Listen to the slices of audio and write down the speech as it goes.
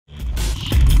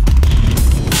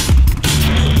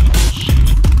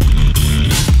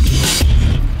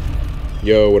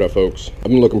Yo, what up folks? I've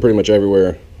been looking pretty much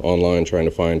everywhere online trying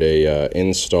to find a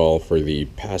install for the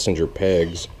passenger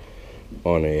pegs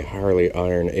on a Harley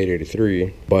Iron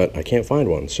 883, but I can't find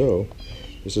one, so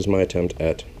this is my attempt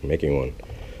at making one.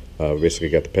 Basically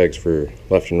got the pegs for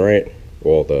left and right,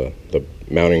 well the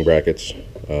mounting brackets,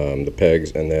 the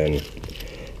pegs, and then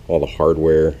all the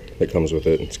hardware that comes with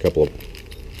it. It's a couple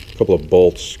of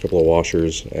bolts, a couple of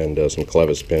washers, and some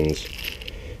clevis pins.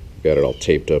 Got it all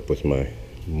taped up with my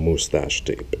mustache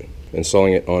tape.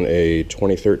 Installing it on a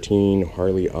 2013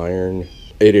 Harley Iron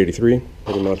 883.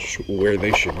 Pretty much where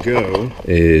they should go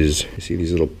is, you see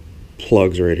these little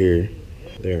plugs right here,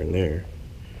 there and there.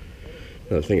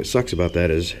 Now the thing that sucks about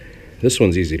that is this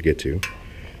one's easy to get to,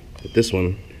 but this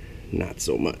one, not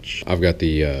so much. I've got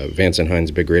the Vance &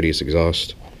 Hines big radius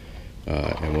exhaust,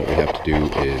 and what we have to do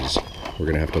is we're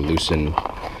gonna have to loosen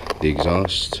the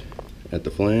exhaust at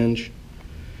the flange.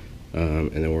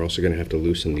 And then we're also going to have to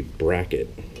loosen the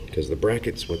bracket, because the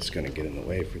bracket's what's going to get in the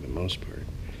way for the most part.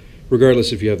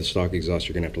 Regardless, if you have the stock exhaust,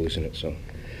 you're going to have to loosen it. So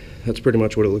that's pretty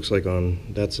much what it looks like on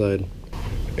that side.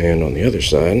 And on the other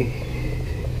side,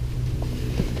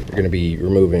 you're going to be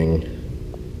removing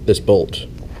this bolt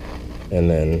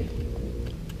and then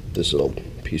this little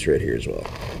piece right here as well. I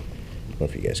don't know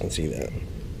if you guys can see that.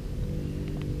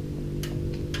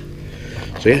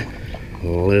 So yeah,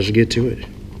 let's get to it.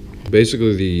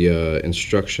 Basically, the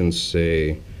instructions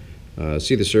say,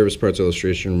 see the service parts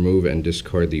illustration, remove and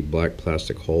discard the black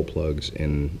plastic hole plugs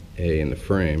in the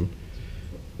frame,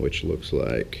 which looks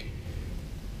like,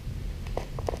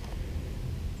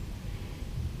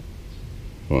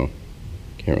 well,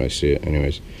 can't really see it.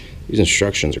 Anyways, these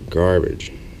instructions are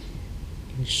garbage.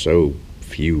 There's so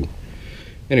few.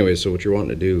 Anyways, so what you're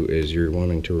wanting to do is you're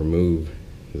wanting to remove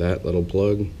that little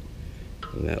plug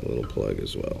and that little plug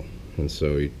as well. And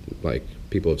so, like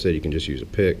people have said, you can just use a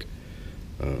pick,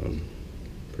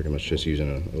 pretty much just using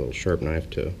a little sharp knife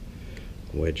to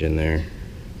wedge in there,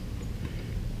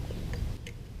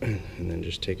 and then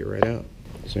just take it right out.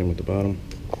 Same with the bottom.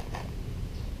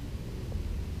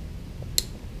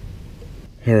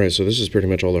 Alright, so this is pretty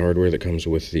much all the hardware that comes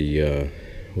with the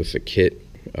kit.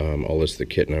 I'll list the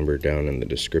kit number down in the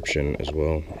description as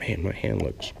well. Man, my hand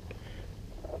looks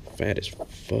fat as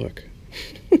fuck.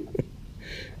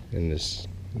 In this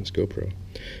GoPro.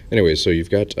 Anyway, so you've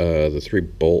got the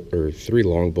three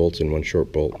long bolts and one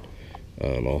short bolt,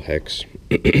 all hex,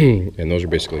 and those are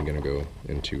basically going to go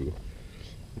into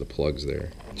the plugs there.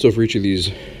 So for each of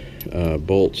these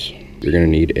bolts, you're going to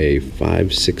need a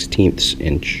 5/16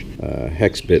 inch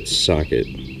hex bit socket,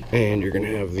 and you're going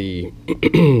to have the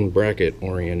bracket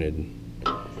oriented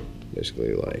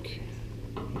basically like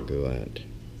that,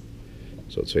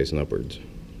 so it's facing upwards.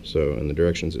 So in the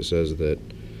directions it says that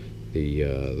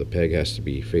the peg has to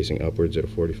be facing upwards at a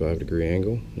 45-degree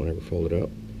angle whenever folded up.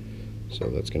 So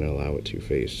that's going to allow it to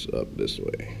face up this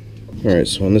way. Alright,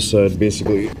 so on this side,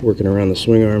 basically working around the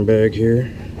swing arm bag here,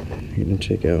 you're going to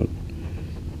take out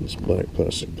this black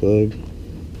plastic plug.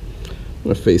 I'm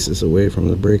going to face this away from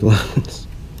the brake lines.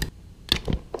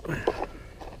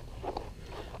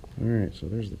 Alright, so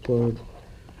there's the plug.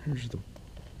 Here's the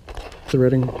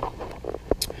threading.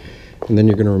 And then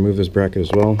you're going to remove this bracket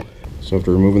as well. So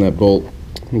after removing that bolt,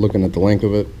 looking at the length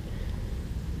of it,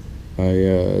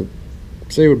 I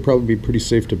say it would probably be pretty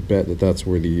safe to bet that that's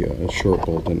where the short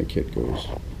bolt in the kit goes,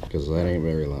 because that ain't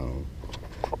very long.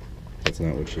 That's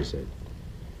not what she said.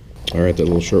 Alright, that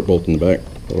little short bolt in the back,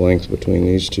 the length between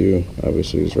these two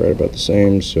obviously is right about the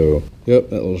same, so yep,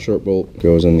 that little short bolt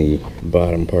goes in the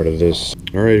bottom part of this.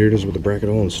 Alright, here it is with the bracket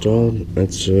all installed.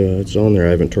 It's on there. I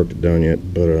haven't torqued it down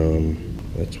yet, but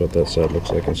that's what that side looks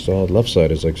like installed. Left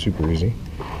side is like super easy.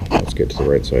 Let's get to the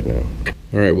right side now.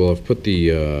 Alright, well I've put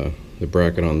the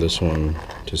bracket on this one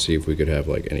to see if we could have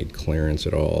like any clearance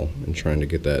at all and trying to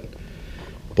get that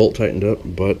bolt tightened up,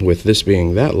 but with this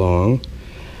being that long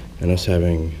and us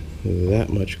having that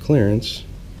much clearance,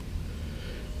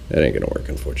 that ain't gonna work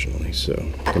unfortunately. So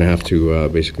I'm gonna have to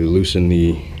basically loosen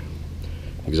the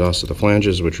exhaust of the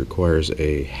flanges, which requires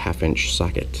a 1/2 inch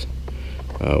socket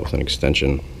with an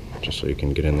extension, just so you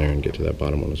can get in there and get to that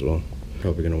bottom one as well.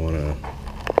 Probably gonna wanna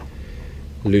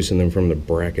loosen them from the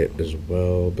bracket as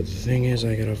well, but the thing is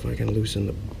I gotta fucking loosen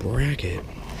the bracket,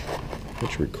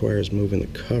 which requires moving the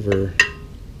cover.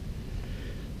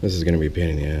 This is gonna be a pain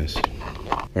in the ass.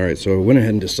 Alright, so I went ahead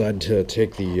and decided to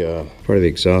take the part of the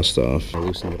exhaust off. I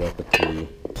loosened it up at the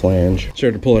flange.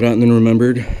 Started to pull it out and then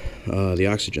remembered the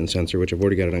oxygen sensor, which I've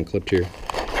already got it unclipped here.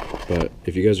 But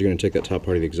if you guys are going to take that top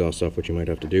part of the exhaust off, what you might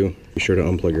have to do, be sure to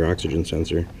unplug your oxygen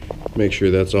sensor. Make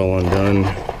sure that's all undone.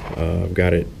 I've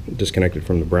got it disconnected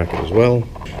from the bracket as well.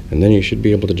 And then you should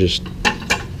be able to just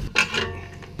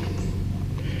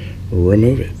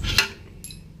remove it.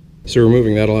 So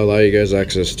removing that will allow you guys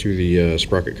access to the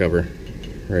sprocket cover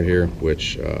right here,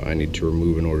 which I need to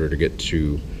remove in order to get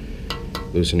to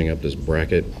loosening up this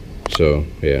bracket. So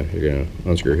yeah, you're gonna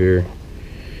unscrew here,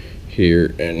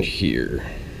 here, and here.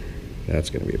 That's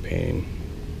gonna be a pain.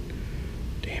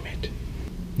 Damn it.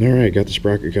 All right, got the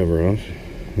sprocket cover off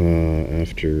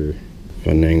after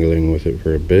finagling with it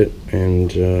for a bit,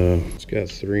 and it's got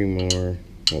 3 more.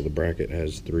 Well, the bracket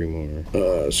has 3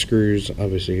 more screws.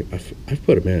 Obviously, I've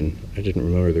put them in. I didn't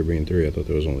remember there being 3. I thought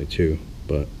there was only 2.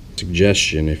 But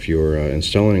suggestion: if you're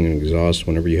installing an exhaust,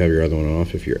 whenever you have your other one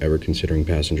off, if you're ever considering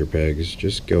passenger pegs,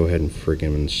 just go ahead and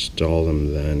freaking install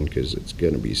them then, because it's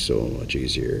gonna be so much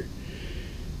easier.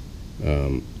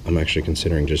 I'm actually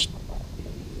considering, just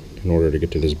in order to get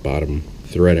to this bottom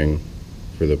threading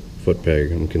for the foot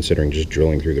peg, I'm considering just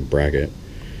drilling through the bracket.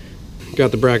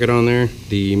 Got the bracket on there.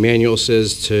 The manual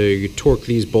says to torque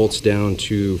these bolts down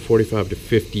to 45 to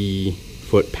 50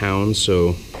 foot-pounds.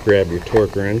 So grab your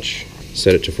torque wrench,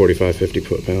 set it to 45, 50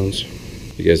 foot-pounds.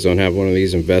 If you guys don't have one of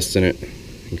these, invest in it.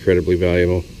 Incredibly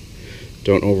valuable.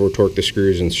 Don't over torque the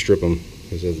screws and strip them,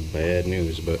 because that's bad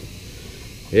news. But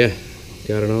yeah,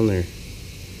 got it on there.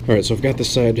 All right, so I've got this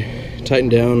side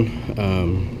tightened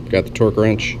down. Got the torque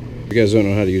wrench. If you guys don't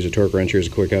know how to use a torque wrench, here's a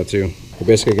quick how-to. We're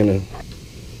basically gonna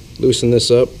loosen this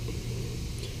up,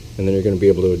 and then you're going to be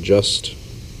able to adjust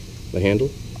the handle.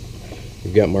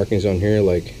 You've got markings on here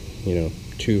like,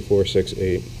 2, 4, 6,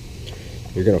 8.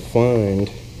 You're going to find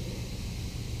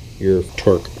your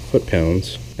torque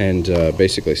foot-pounds and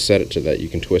basically set it to that. You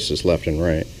can twist this left and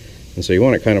right, and so you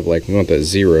want it kind of like, you want that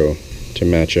 0 to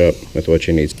match up with what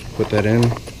you need. Put that in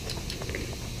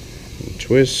and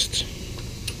twist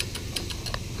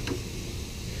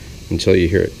until you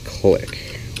hear it click.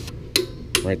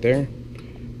 Right there.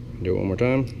 Do it one more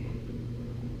time.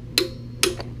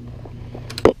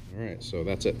 Alright, so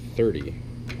that's at 30.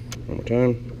 One more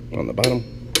time on the bottom.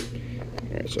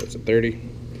 Alright, so it's at 30.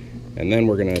 And then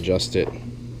we're going to adjust it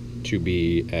to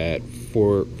be at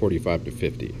 45 to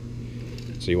 50.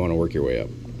 So you want to work your way up.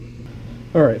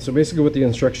 Alright, so basically what the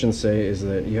instructions say is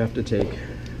that you have to take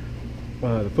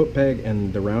the foot peg,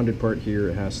 and the rounded part here,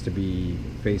 it has to be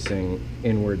facing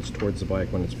inwards towards the bike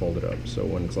when it's folded up. So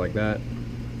when it's like that,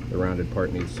 the rounded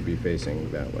part needs to be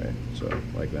facing that way, so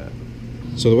like that.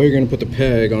 So the way you're going to put the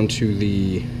peg onto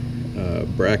the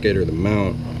bracket or the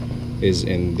mount is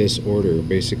in this order.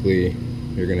 Basically,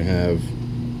 you're going to have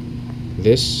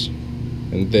this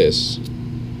and this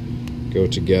go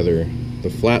together. The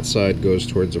flat side goes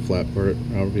towards the flat part,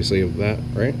 obviously, of that,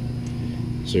 right?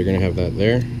 So you're going to have that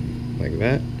there, like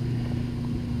that.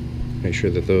 Make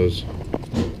sure that those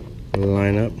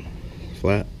line up,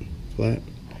 flat, flat.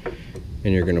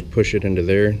 And you're going to push it into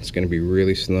there. It's going to be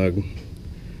really snug.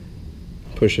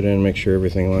 Push it in, make sure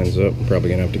everything lines up. I'm probably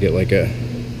going to have to get like a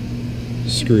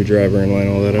screwdriver and line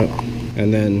all that up.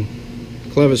 And then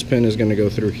clevis pin is going to go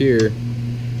through here.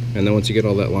 And then once you get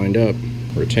all that lined up,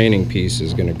 retaining piece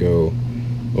is going to go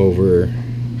over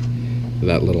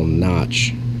that little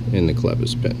notch in the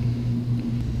clevis pin.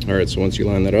 Alright, so once you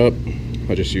line that up,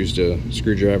 I just used a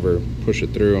screwdriver, push it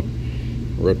through,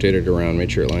 rotate it around, make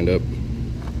sure it lined up.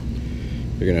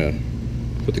 You're going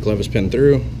to put the clevis pin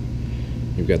through.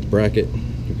 You've got the bracket,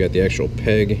 you've got the actual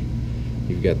peg,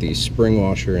 you've got the spring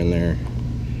washer in there,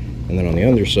 and then on the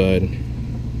underside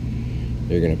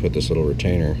you're going to put this little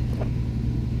retainer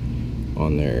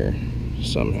on there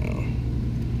somehow.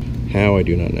 How, I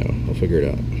do not know. I'll figure it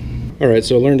out. Alright,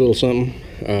 so I learned a little something.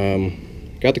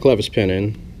 Got the clevis pin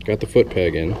in, got the foot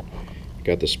peg in,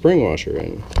 got the spring washer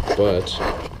in, but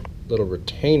little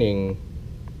retaining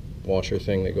washer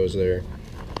thing that goes there,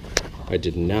 I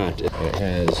did not. And it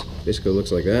has, basically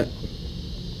looks like that.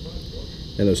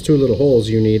 And those 2 little holes,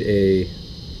 you need a,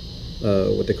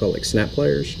 what they call like snap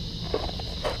pliers.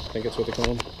 I think that's what they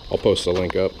call them. I'll post a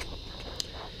link up.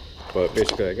 But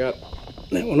basically I got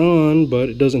that one on, but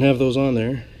it doesn't have those on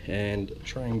there. And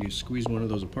trying to squeeze one of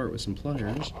those apart with some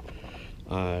pliers,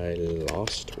 I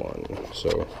lost one.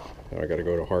 So now I gotta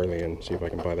go to Harley and see if I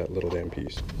can buy that little damn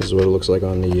piece. This is what it looks like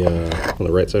on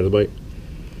the right side of the bike.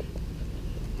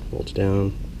 Folds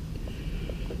down,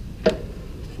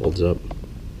 folds up.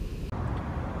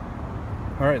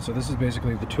 Alright, so this is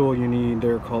basically the tool you need.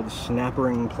 They're called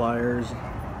snappering pliers.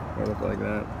 They look like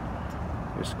that.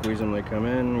 You squeeze them, they come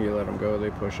in, you let them go,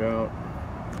 they push out,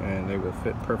 and they will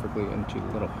fit perfectly into the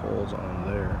little holes on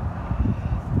there.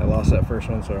 I lost that first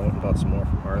one, so I went and bought some more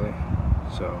from Harley.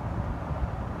 So,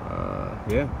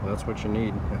 yeah, that's what you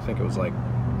need. I think it was like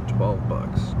 12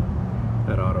 bucks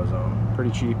at AutoZone.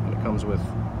 Pretty cheap, and it comes with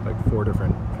like 4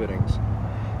 different fittings.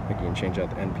 I think you can change out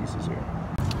the end pieces here.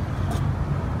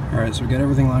 Alright, so we got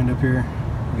everything lined up here.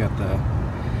 We got the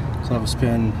clevis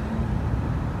pin,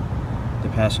 the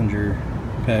passenger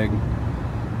peg,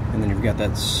 and then you've got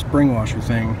that spring washer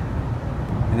thing,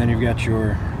 and then you've got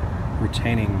your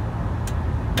retaining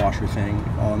washer thing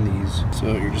on these.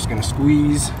 So you're just gonna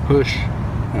squeeze, push,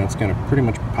 and it's gonna pretty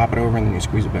much pop it over, and then you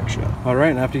squeeze it back shut.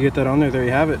 Alright, and after you get that on there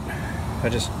you have it. I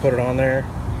just put it on there,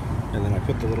 and then I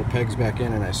put the little pegs back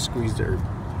in, and I squeezed it or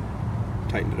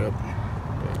tightened it up.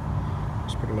 But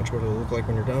that's pretty much what it'll look like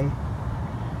when you're done.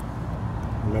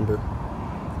 Remember,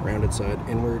 rounded side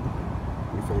inward,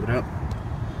 you fold it up,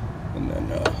 and then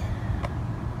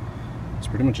that's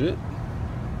pretty much it.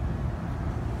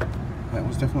 That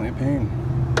was definitely a pain.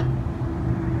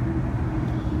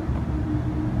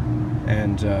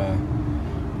 And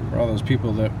for all those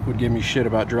people that would give me shit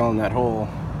about drilling that hole,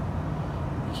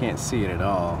 you can't see it at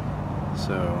all.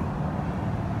 So,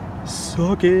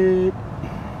 suck it.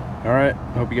 Alright,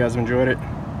 hope you guys have enjoyed it.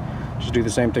 Just do the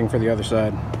same thing for the other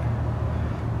side.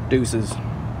 Deuces.